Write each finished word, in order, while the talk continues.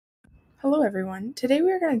Hello everyone, today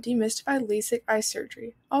we are going to demystify LASIK eye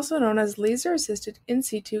surgery, also known as laser-assisted in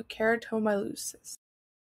situ keratomylosis.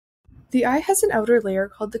 The eye has an outer layer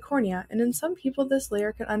called the cornea, and in some people this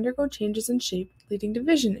layer can undergo changes in shape, leading to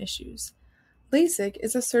vision issues. LASIK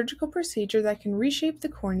is a surgical procedure that can reshape the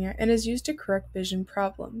cornea and is used to correct vision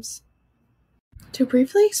problems. To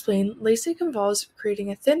briefly explain, LASIK involves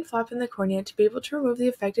creating a thin flap in the cornea to be able to remove the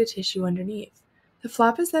affected tissue underneath. The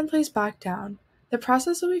flap is then placed back down. The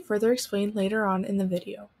process will be further explained later on in the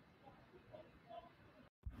video.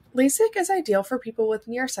 LASIK is ideal for people with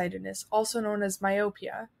nearsightedness, also known as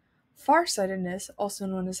myopia, farsightedness, also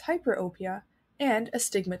known as hyperopia, and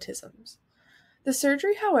astigmatisms. The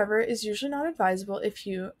surgery, however, is usually not advisable if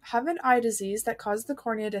you have an eye disease that causes the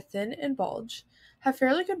cornea to thin and bulge, have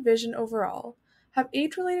fairly good vision overall, have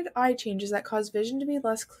age-related eye changes that cause vision to be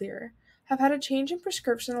less clear, have had a change in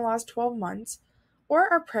prescription in the last 12 months,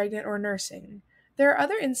 or are pregnant or nursing. There are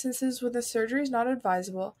other instances where the surgery is not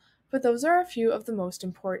advisable, but those are a few of the most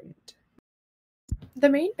important. The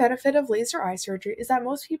main benefit of laser eye surgery is that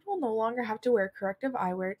most people no longer have to wear corrective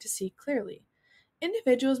eyewear to see clearly.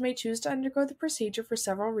 Individuals may choose to undergo the procedure for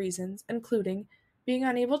several reasons, including being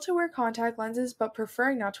unable to wear contact lenses but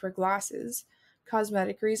preferring not to wear glasses,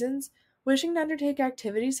 cosmetic reasons, wishing to undertake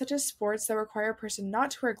activities such as sports that require a person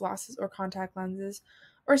not to wear glasses or contact lenses,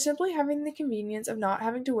 or simply having the convenience of not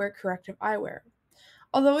having to wear corrective eyewear.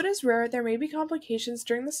 Although it is rare, there may be complications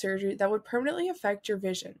during the surgery that would permanently affect your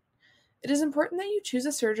vision. It is important that you choose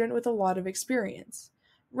a surgeon with a lot of experience.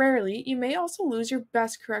 Rarely, you may also lose your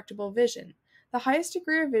best correctable vision, the highest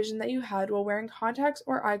degree of vision that you had while wearing contacts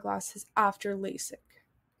or eyeglasses after LASIK.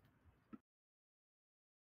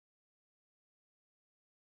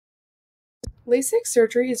 LASIK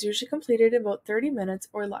surgery is usually completed in about 30 minutes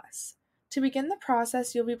or less. To begin the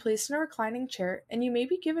process, you'll be placed in a reclining chair and you may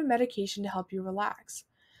be given medication to help you relax.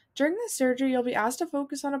 During the surgery, you'll be asked to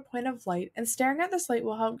focus on a point of light, and staring at this light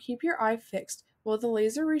will help keep your eye fixed while the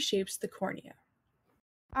laser reshapes the cornea.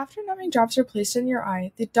 After numbing drops are placed in your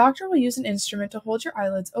eye, the doctor will use an instrument to hold your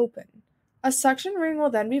eyelids open. A suction ring will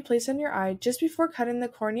then be placed in your eye just before cutting the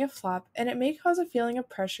cornea flap, and it may cause a feeling of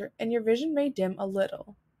pressure and your vision may dim a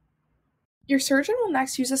little. Your surgeon will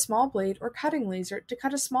next use a small blade or cutting laser to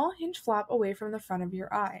cut a small hinge flap away from the front of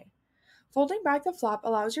your eye. Folding back the flap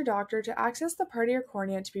allows your doctor to access the part of your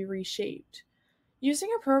cornea to be reshaped. Using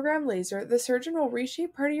a programmed laser, the surgeon will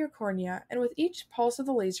reshape part of your cornea, and with each pulse of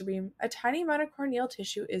the laser beam, a tiny amount of corneal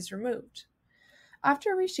tissue is removed.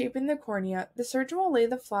 After reshaping the cornea, the surgeon will lay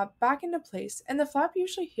the flap back into place, and the flap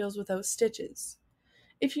usually heals without stitches.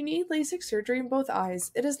 If you need LASIK surgery in both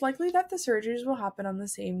eyes, it is likely that the surgeries will happen on the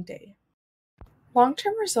same day.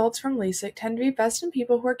 Long-term results from LASIK tend to be best in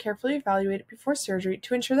people who are carefully evaluated before surgery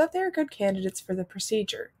to ensure that they are good candidates for the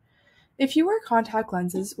procedure. If you wear contact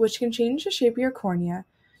lenses, which can change the shape of your cornea,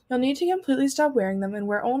 you'll need to completely stop wearing them and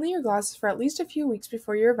wear only your glasses for at least a few weeks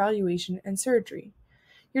before your evaluation and surgery.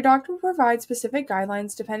 Your doctor will provide specific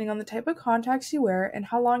guidelines depending on the type of contacts you wear and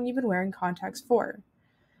how long you've been wearing contacts for.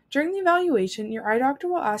 During the evaluation, your eye doctor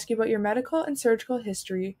will ask you about your medical and surgical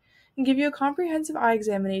history and give you a comprehensive eye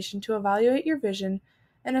examination to evaluate your vision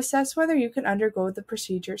and assess whether you can undergo the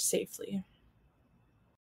procedure safely.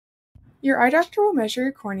 Your eye doctor will measure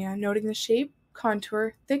your cornea, noting the shape,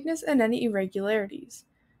 contour, thickness, and any irregularities.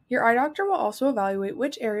 Your eye doctor will also evaluate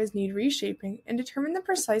which areas need reshaping and determine the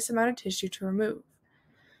precise amount of tissue to remove.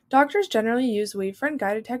 Doctors generally use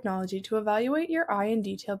wavefront-guided technology to evaluate your eye in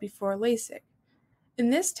detail before LASIK.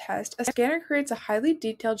 In this test, a scanner creates a highly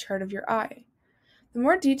detailed chart of your eye. The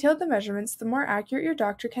more detailed the measurements, the more accurate your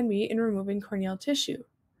doctor can be in removing corneal tissue.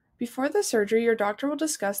 Before the surgery, your doctor will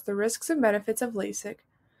discuss the risks and benefits of LASIK,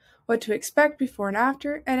 what to expect before and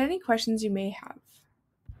after, and any questions you may have.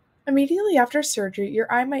 Immediately after surgery, your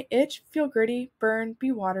eye might itch, feel gritty, burn, be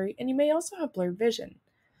watery, and you may also have blurred vision.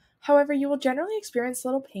 However, you will generally experience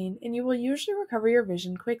little pain, and you will usually recover your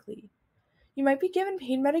vision quickly. You might be given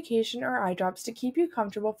pain medication or eye drops to keep you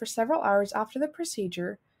comfortable for several hours after the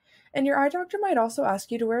procedure, and your eye doctor might also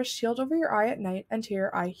ask you to wear a shield over your eye at night until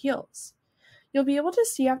your eye heals. You'll be able to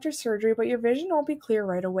see after surgery, but your vision won't be clear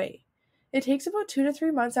right away. It takes about 2 to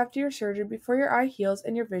 3 months after your surgery before your eye heals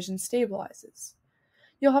and your vision stabilizes.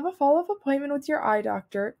 You'll have a follow-up appointment with your eye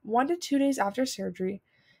doctor 1 to 2 days after surgery,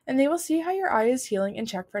 and they will see how your eye is healing and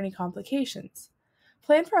check for any complications.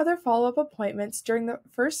 Plan for other follow-up appointments during the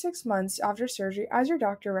first 6 months after surgery as your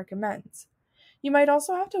doctor recommends. You might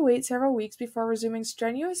also have to wait several weeks before resuming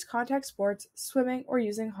strenuous contact sports, swimming, or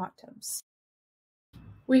using hot tubs.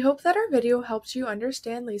 We hope that our video helped you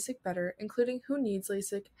understand LASIK better, including who needs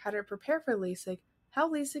LASIK, how to prepare for LASIK,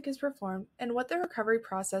 how LASIK is performed, and what the recovery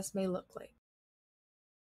process may look like.